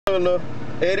Honolulu,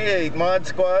 88, Mod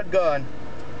Squad gone.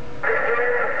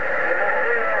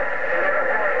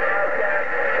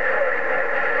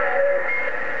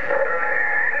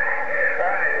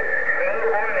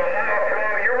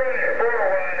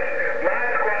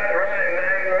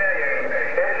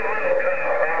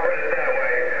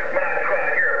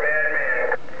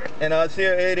 And I'll see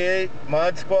you 88,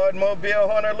 Mod Squad Mobile,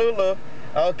 Honolulu.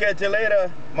 I'll catch you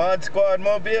later. Mod Squad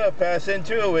Mobile passing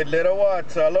through with Little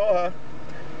Watts. Aloha.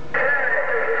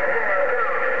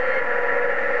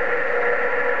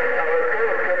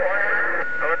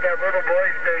 That little boy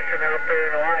station out there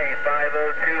in Hawaii,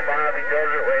 502 Mojave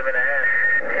Desert, waving a hand.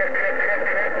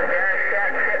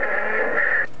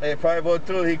 Hey,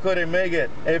 502, he couldn't make it.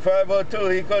 Hey, 502,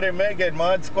 he couldn't make it.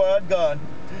 Mod Squad gone.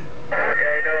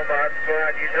 Okay, no, Mod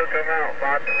Squad, you took him out.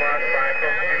 Mod Squad,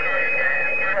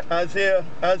 502.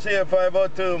 I'll see you,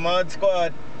 502, Mod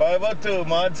Squad. 502,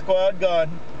 Mod Squad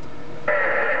gone.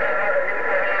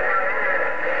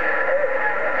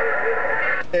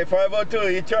 Hey, 502,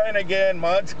 he trying again.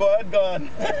 Mod Squad gone.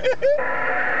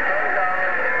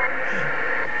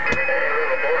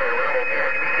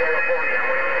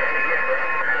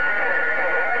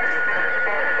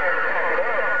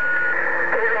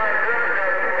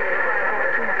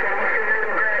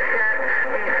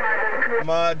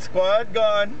 Mod Squad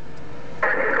gone.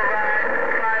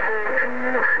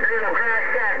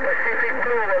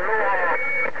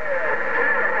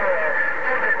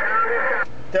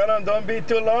 Tell them don't be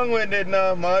too long-winded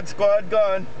now. Mod Squad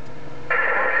gone.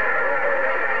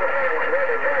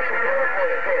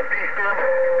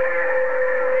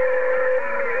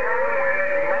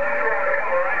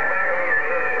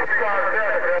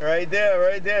 Right there,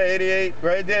 88.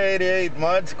 Right there, 88.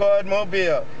 Mod Squad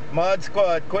Mobile. Mod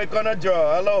Squad, quick on a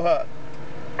draw. Aloha.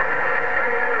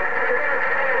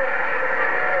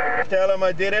 Tell them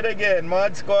I did it again.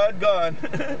 Mod Squad gone.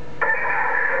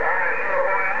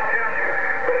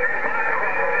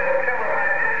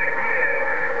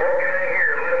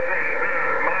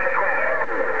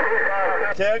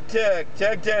 Check,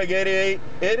 88.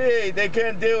 88, they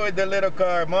can't deal with the little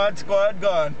car. Mod Squad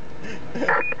gone.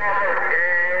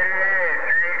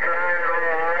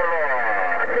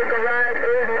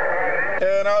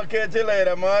 And I'll catch you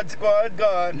later. Mod Squad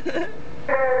gone.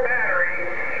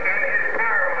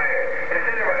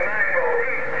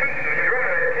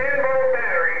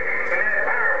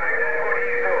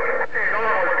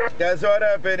 That's what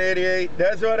happened, 88.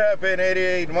 That's what happened,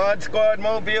 88. Mod Squad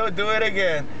Mobile, do it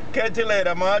again. Catch you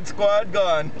later. Mod Squad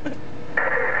gone.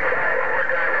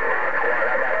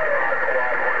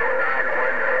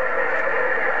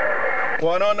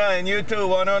 $109, you too,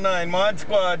 $109. Mod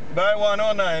Squad, bye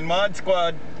 $109, Mod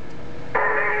Squad.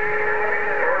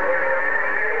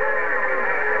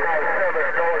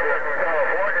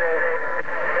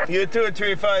 You too,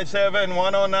 357,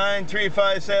 109,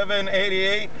 357,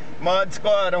 88. Mod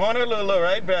Squad, Honolulu,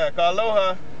 right back.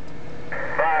 Aloha.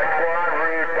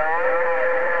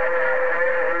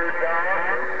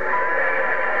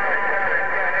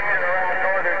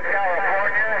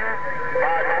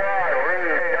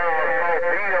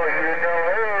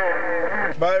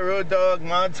 Bye, Rude Dog,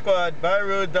 Mod Squad. Bye,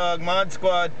 Rude Dog, Mod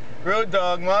Squad. Rude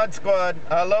Dog, Mod Squad.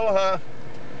 Aloha.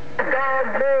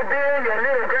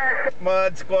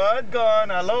 Mod Squad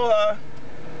gone. Aloha.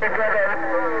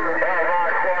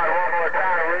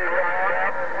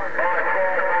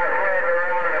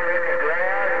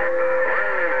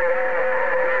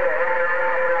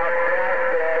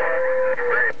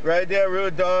 Right there,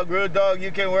 Rude Dog. Rude Dog, you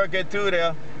can work it too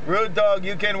there. Rude Dog,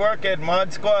 you can work it.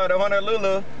 Mod Squad,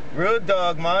 Honolulu. Rude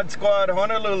Dog, Mod Squad,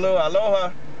 Honolulu.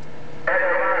 Aloha.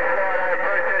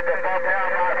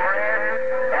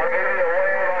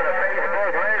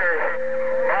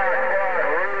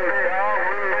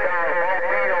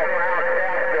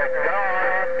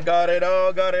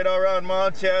 Got it all around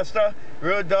Manchester.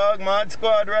 Rude Dog, Mod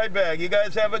Squad, right back. You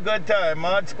guys have a good time.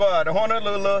 Mod Squad,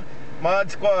 Honolulu. Mod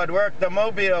Squad, work the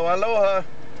Mobile. Aloha.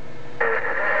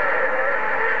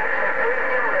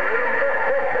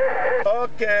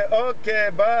 Okay,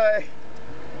 bye.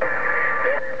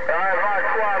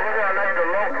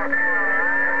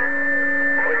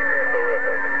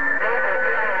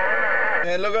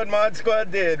 And look what Mod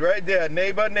Squad did right there.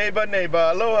 Neighbor.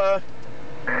 Aloha.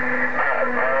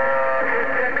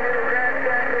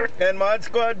 And Mod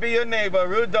Squad be your neighbor.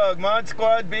 Rude Dog, Mod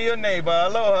Squad be your neighbor.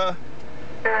 Aloha.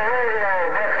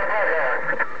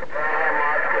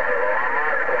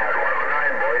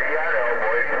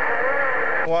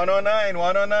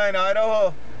 109,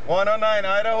 Idaho. 109,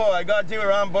 Idaho. I got you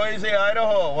around Boise,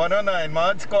 Idaho. 109,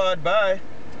 Mod Squad. Bye.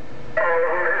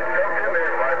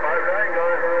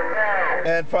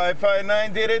 And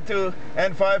 559 did it too.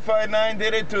 And 559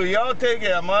 did it too. Y'all take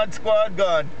care. Mod Squad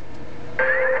gone. I don't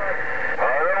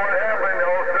know what happened.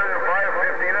 All of a sudden,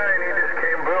 559, he just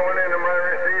came booming into my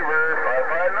receiver.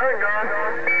 559 gone.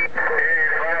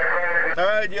 Hey, 559. All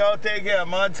right, y'all take care.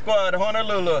 Mod Squad,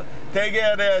 Honolulu. Take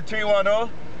care there, 310.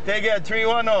 Take care,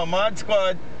 310. Mod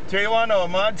Squad,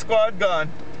 310. Mod Squad gone.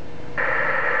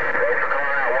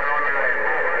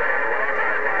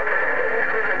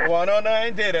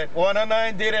 109 did it.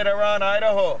 109 did it around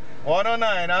Idaho.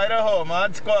 109, Idaho.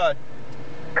 Mod Squad.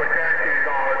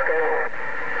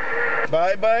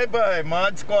 Bye, bye, bye.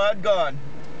 Mod Squad gone.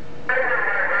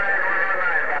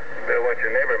 Bill, what's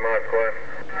your neighbor, Mod Squad?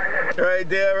 Right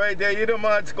there, right there. You the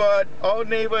Mod Squad. All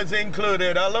neighbors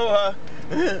included. Aloha.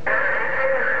 It's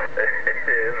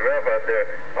rough out there.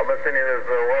 I'm going to send you this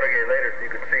Watergate later so you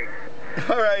can see.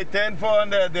 All right,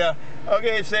 10-400 there.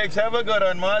 Okay, 6. Have a good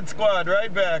one. Mod Squad.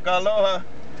 Right back. Aloha.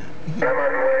 I'm on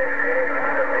the way.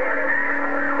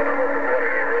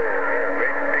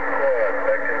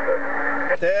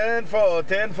 10-4,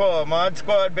 10-4. Mod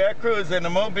Squad back cruising the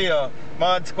Mobile.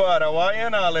 Mod Squad,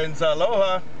 Hawaiian Islands.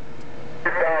 Aloha.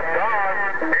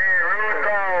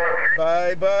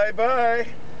 Bye, bye, bye.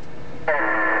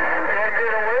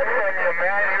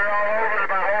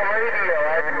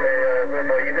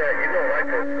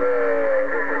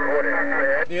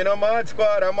 You know, Mod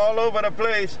Squad, I'm all over the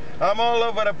place. I'm all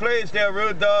over the place there,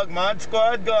 Rude Dog. Mod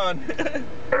Squad gone.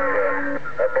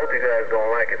 Both you guys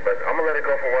don't like it, but I'm going to let it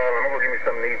go for a while. I'm going to go get me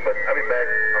something to eat, but I'll be back.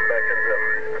 I'm back in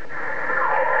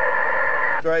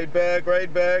the... Right back,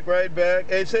 right back, right back.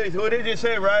 Hey, 6, who did you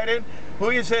say riding?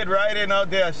 Who you said riding out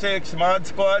there? 6, Mod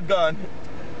Squad gone.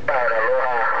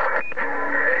 Aloha.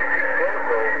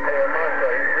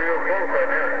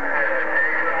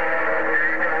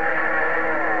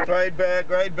 Right back,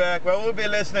 right back. Well, we'll be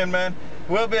listening, man.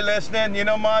 We'll be listening. You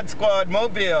know, Mod Squad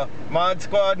Mobile. Mod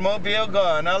Squad Mobile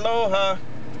gone. Aloha.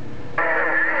 I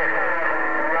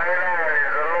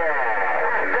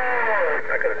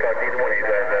could have talked to either one of you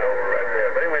guys that over right there.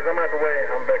 But anyways, I'm out the way.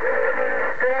 I'm back in.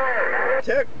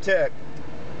 Check, check.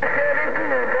 Is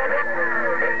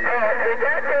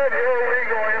that Joe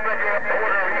Regal in the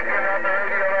Puerto Rican on the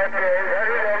radio right there? Is that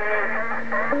who that is?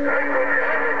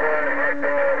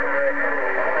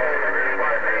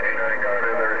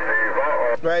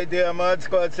 Right there, Mod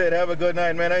Squad said, have a good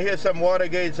night, man. I hear some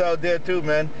Watergates out there too,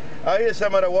 man. I hear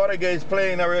some of the Watergates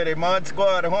playing already. Mod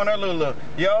Squad, Honolulu.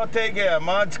 Y'all take care.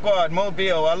 Mod Squad,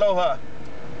 Mobile. Aloha.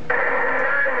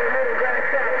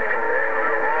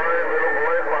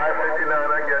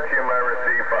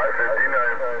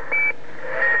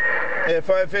 Hey,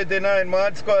 559,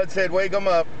 Mod Squad said, wake 'em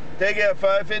up. Take care,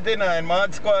 559.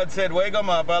 Mod Squad said, wake 'em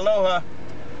up. Aloha.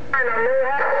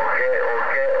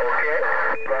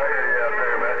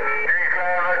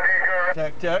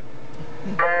 Check, check.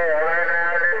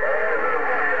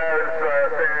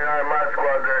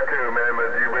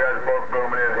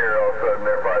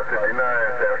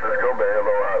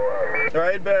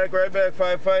 Right back,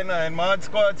 559. Mod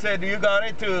Squad said, you got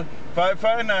it too.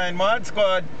 559, Mod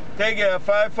Squad. Take care,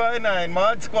 559.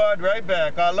 Mod Squad, right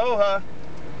back. Aloha.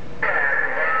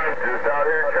 Just out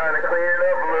here trying to clean it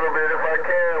up a little bit if I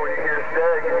can. When you hear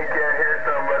static and you can't hear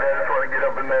somebody, I just want to get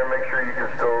up in there and make sure you can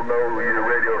still know your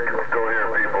radio can still hear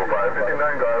people.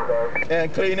 559 guys.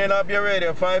 And cleaning up your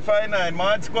radio. 559.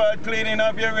 Mod Squad cleaning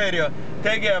up your radio.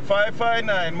 Take care.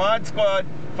 559. Mod Squad.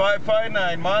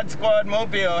 559. Mod Squad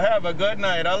Mobile. Have a good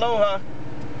night. Aloha.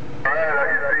 Alright, I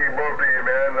can see both of you,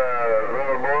 man.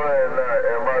 Little boy and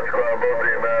Mod Squad, both of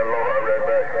you, man. Aloha, right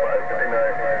back.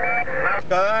 559.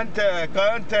 Contact,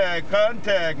 contact,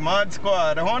 contact. Mod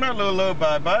Squad. Honolulu.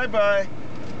 Bye, bye, bye.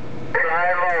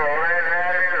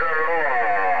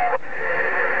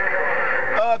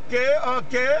 Okay, okay.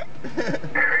 Okay.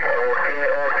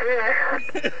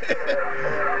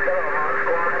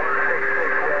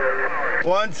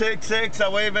 166, I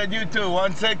wave at you too.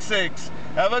 166.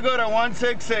 Have a good one.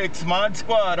 166. Mod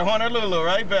Squad, Honolulu.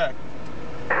 Right back.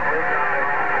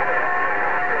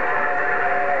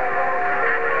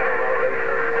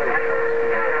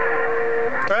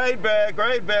 Right back,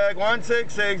 right back.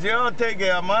 166. Y'all take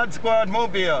care. Mod Squad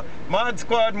Mobile. Mod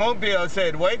Squad Mobile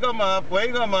said, wake 'em up,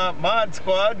 wake 'em up. Mod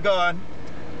Squad gone.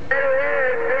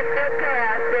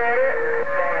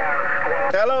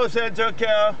 Hello, Central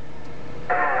Cal.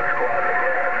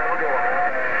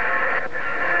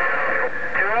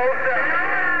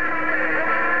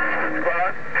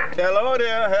 Hello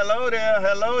there, hello there,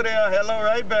 hello there, hello,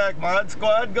 right back. Mod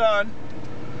Squad gone.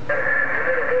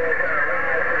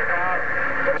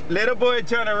 Little boy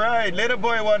trying to ride, little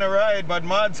boy want to ride, but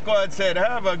Mod Squad said,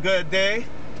 have a good day.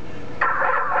 Oh,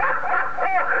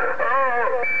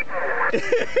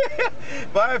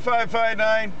 Bye,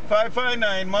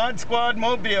 559 Mod Squad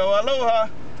Mobile. Aloha.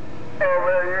 Oh,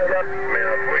 man, you got me. Man,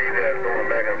 I'll put you guys going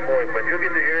back and forth, but you'll get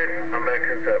to hear it. I'm back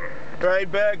in 7.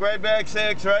 Right back,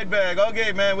 6, right back.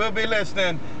 Okay, man, we'll be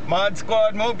listening. Mod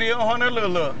Squad Mobile,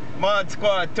 Honolulu. Mod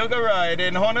Squad took a ride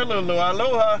in Honolulu.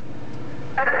 Aloha.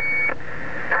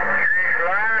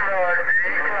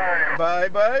 Bye.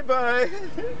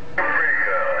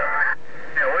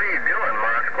 Yeah, what are you doing,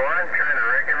 ModSquad? Trying to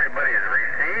wreck everybody's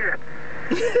receive?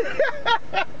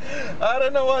 I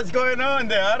don't know what's going on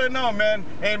there. I don't know, man.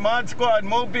 Hey, Mod Squad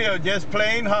Mobile, just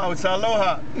playing house.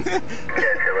 Aloha. Catch you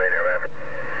later, man.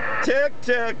 Check.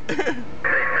 Stay safe.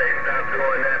 Stop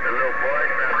doing that to little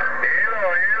boys. Hello.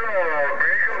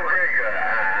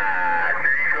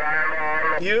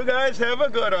 You guys have a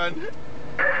good one.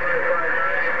 Yeah,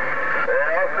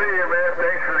 I'll see you, man.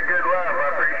 Thanks for the good laugh. I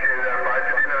appreciate that.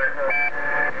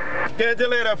 559. Catch you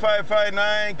later,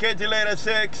 559. Catch you later,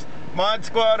 6. Mod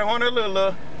Squad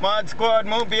Honolulu. Mod Squad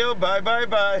Mobile. Bye.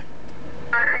 569.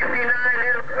 All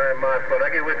right, ModSquad. I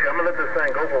get with you. I'm going to let this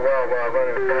thing go for a while I run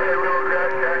it.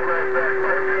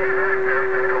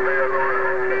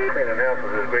 Cleaning house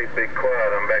with this great big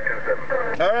quad. I'm back in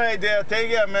 7. All right, there. Take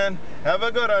care, man. Have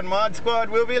a good one. Mod Squad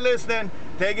will be listening.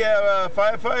 Take care,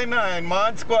 559.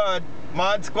 Mod Squad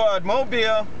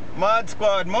Mobile. Mod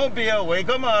Squad Mobile. Wake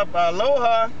them up.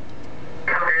 Aloha.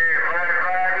 Hey,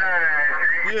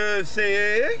 559. You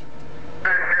see?